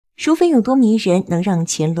淑妃有多迷人，能让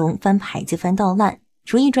乾隆翻牌子翻到烂。《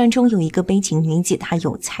如懿传》中有一个悲情女子，她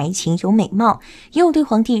有才情，有美貌，也有对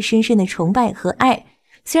皇帝深深的崇拜和爱。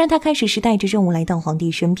虽然她开始是带着任务来到皇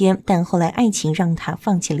帝身边，但后来爱情让她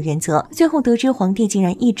放弃了原则。最后得知皇帝竟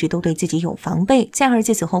然一直都对自己有防备，在儿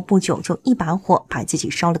子死后不久就一把火把自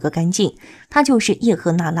己烧了个干净。她就是叶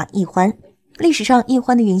赫那拉意欢。历史上，叶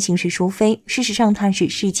欢的原型是淑妃，事实上她是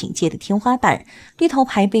侍寝界的天花板，绿头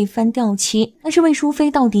牌被翻掉漆。那这位淑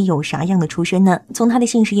妃到底有啥样的出身呢？从她的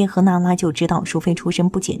姓氏叶赫那拉就知道，淑妃出身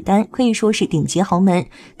不简单，可以说是顶级豪门。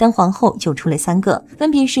单皇后就出了3个，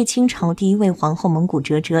分别是清朝第1位皇后蒙古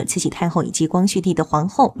哲哲、慈禧太后以及光绪帝的皇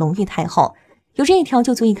后隆裕太后。有这一条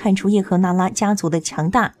就足以看出叶赫那拉家族的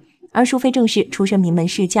强大。而淑妃正是出身名门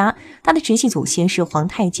世家，她的直系祖先是皇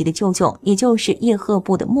太极的舅舅，也就是叶赫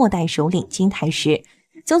部的末代首领金台石，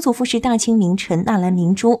曾祖父是大清名臣纳兰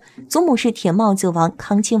明珠，祖母是铁帽子王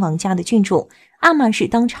康亲王家的郡主，阿玛是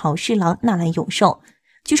当朝侍郎纳兰永寿。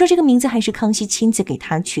据说这个名字还是康熙亲自给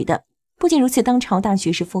他取的。不仅如此，当朝大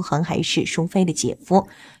学士傅恒还是淑妃的姐夫，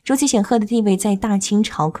如此显赫的地位在大清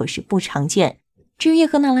朝可是不常见。至于叶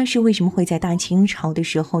赫那拉氏为什么会在大清朝的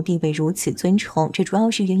时候地位如此尊崇，这主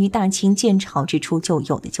要是源于大清建朝之初就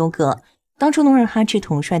有的纠葛。当初努尔哈赤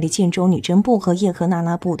统帅的建州女真部和叶赫那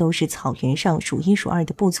拉部都是草原上数1数2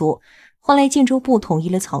的部族，后来建州部统一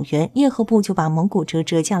了草原，叶赫部就把蒙古哲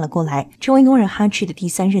哲嫁了过来，成为努尔哈赤的第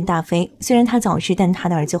3任大妃。虽然他早逝，但他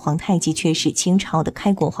的儿子皇太极却是清朝的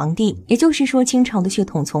开国皇帝，也就是说清朝的血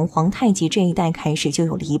统从皇太极这一代开始就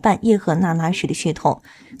有了一半叶赫那拉氏的血统，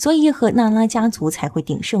所以叶赫那拉家族才会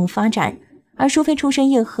鼎盛发展。而淑妃出身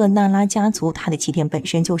叶赫那拉家族，她的起点本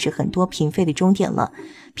身就是很多嫔妃的终点了。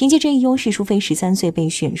凭借这一优势，淑妃13岁被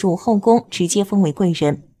选入后宫，直接封为贵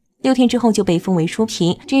人。6天之后就被封为淑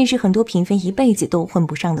嫔，这也是很多嫔妃一辈子都混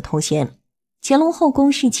不上的头衔。乾隆后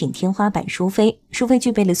宫侍寝天花板淑妃，淑妃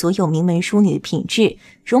具备了所有名门淑女的品质，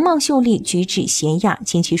容貌秀丽，举止娴雅，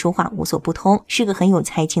琴棋书画无所不通，是个很有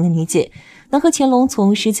才情的女子，能和乾隆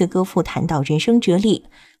从诗词歌赋谈到人生哲理。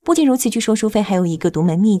不仅如此，据说淑妃还有一个独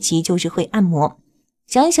门秘籍，就是会按摩。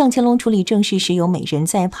想一想，乾隆处理政事时有美人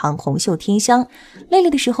在旁，红袖添香，累了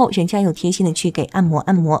的时候人家又贴心的去给按摩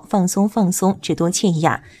按摩，放松放松，这多惬意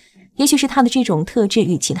啊。也许是她的这种特质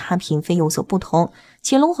与其他嫔妃有所不同，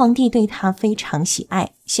乾隆皇帝对她非常喜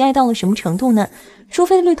爱，喜爱到了什么程度呢？淑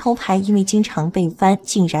妃的绿头牌因为经常被翻，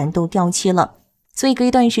竟然都掉漆了，所以隔一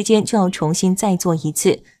段时间就要重新再做一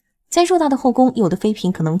次。在偌大的后宫，有的妃嫔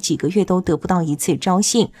可能几个月都得不到一次招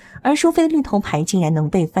幸，而淑妃的绿头牌竟然能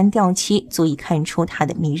被翻掉漆，足以看出她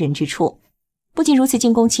的迷人之处。不仅如此，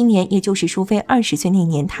进宫7年，也就是淑妃20岁那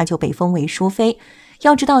年，她就被封为淑妃。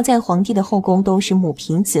要知道，在皇帝的后宫都是母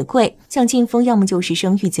凭子贵，想进封要么就是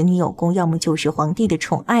生育子女有功，要么就是皇帝的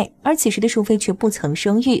宠爱，而此时的淑妃却不曾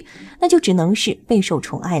生育，那就只能是备受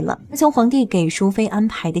宠爱了。而从皇帝给淑妃安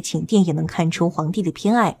排的寝殿也能看出皇帝的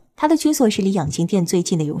偏爱，他的居所是离养心殿最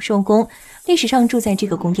近的永寿宫，历史上住在这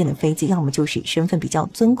个宫殿的妃子，要么就是身份比较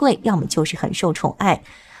尊贵，要么就是很受宠爱，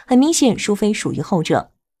很明显淑妃属于后者。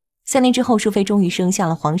3年之后，淑妃终于生下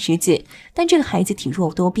了皇十子，但这个孩子体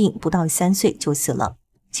弱多病，不到3岁就死了。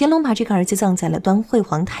乾隆把这个儿子葬在了端惠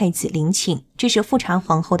皇太子陵寝，这是富察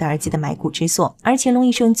皇后的儿子的埋骨之所，而乾隆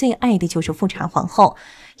一生最爱的就是富察皇后，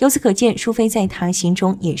由此可见，淑妃在他心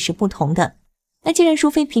中也是不同的。那既然淑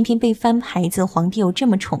妃频频被翻牌子，皇帝又这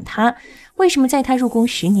么宠她，为什么在她入宫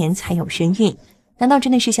10年才有身孕？难道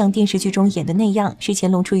真的是像电视剧中演的那样，是乾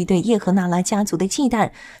隆出于对叶赫那拉家族的忌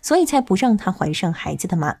惮，所以才不让她怀上孩子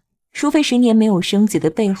的吗？淑妃10年没有生子的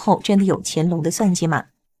背后，真的有乾隆的算计吗？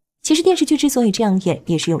其实电视剧之所以这样演，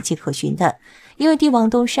也是有迹可循的，因为帝王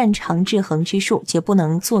都擅长制衡之术，绝不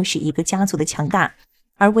能坐视一个家族的强大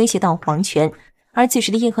而威胁到皇权。而此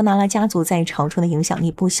时的叶赫那拉家族在朝中的影响力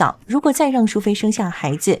不小，如果再让淑妃生下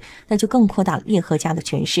孩子，那就更扩大了叶赫家的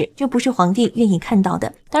权势，这不是皇帝愿意看到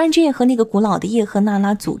的。当然，这也和那个古老的叶赫那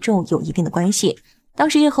拉诅咒有一定的关系。当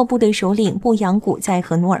时叶赫部的首领布扬古在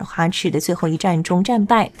和努尔哈赤的最后一战中战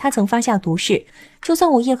败，他曾发下毒誓，就算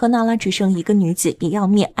我叶赫那拉只生一个女子，也要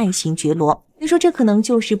灭爱新觉罗。虽说这可能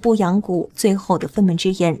就是布扬古最后的愤懑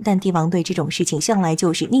之言，但帝王对这种事情向来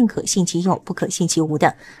就是宁可信其有，不可信其无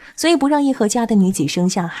的，所以不让叶赫家的女子生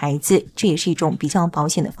下孩子，这也是一种比较保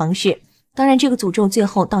险的方式。当然，这个诅咒最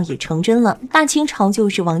后倒也成真了，大清朝就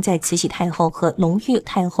是亡在慈禧太后和隆裕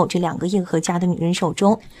太后这2个叶赫家的女人手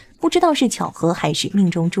中，不知道是巧合还是命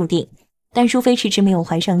中注定。但淑妃迟迟没有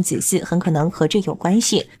怀上子嗣，很可能和这有关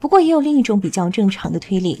系。不过也有另一种比较正常的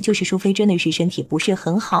推理，就是淑妃真的是身体不是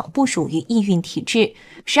很好，不属于易孕体质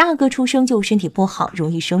，12个出生就身体不好，容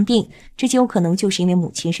易生病，这极有可能就是因为母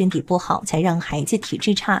亲身体不好，才让孩子体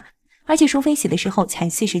质差。而且淑妃死的时候才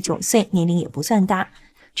49岁，年龄也不算大。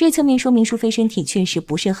这侧面说明淑妃身体确实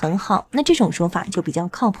不是很好，那这种说法就比较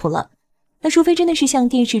靠谱了。那淑妃真的是像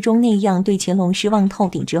电视中那样对乾隆失望透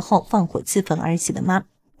顶之后放火自焚而死的吗？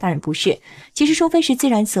当然不是，其实淑妃是自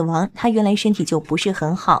然死亡，她原来身体就不是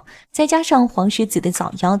很好，再加上皇室子的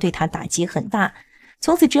早夭对她打击很大，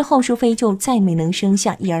从此之后淑妃就再没能生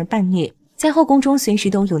下一儿半女。在后宫中随时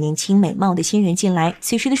都有年轻美貌的新人进来，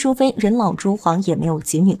此时的淑妃人老珠黄，也没有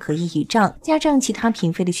子女可以倚仗，加上其他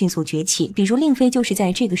嫔妃的迅速崛起，比如令妃就是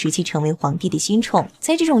在这个时期成为皇帝的新宠。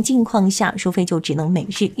在这种境况下，淑妃就只能每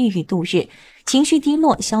日郁郁度日，情绪低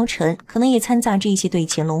落消沉，可能也掺杂着一些对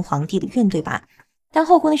乾隆皇帝的怨怼吧。但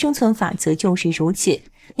后宫的生存法则就是如此，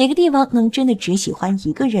哪个帝王能真的只喜欢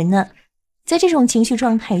一个人呢？在这种情绪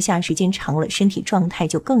状态下，时间长了，身体状态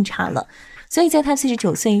就更差了。所以在她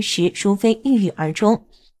49岁时，淑妃郁郁而终。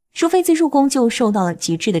淑妃自入宫就受到了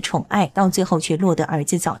极致的宠爱，到最后却落得儿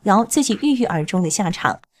子早夭，自己郁郁而终的下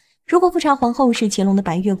场。如果富察皇后是乾隆的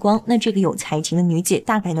白月光，那这个有才情的女子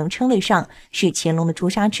大概能称得上是乾隆的朱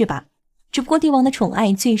砂痣吧。只不过帝王的宠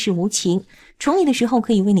爱最是无情，宠你的时候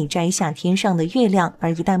可以为你摘下天上的月亮，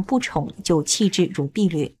而一旦不宠就弃之如敝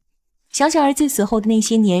履。想想儿子死后的那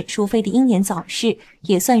些年，淑妃的英年早逝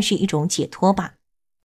也算是一种解脱吧。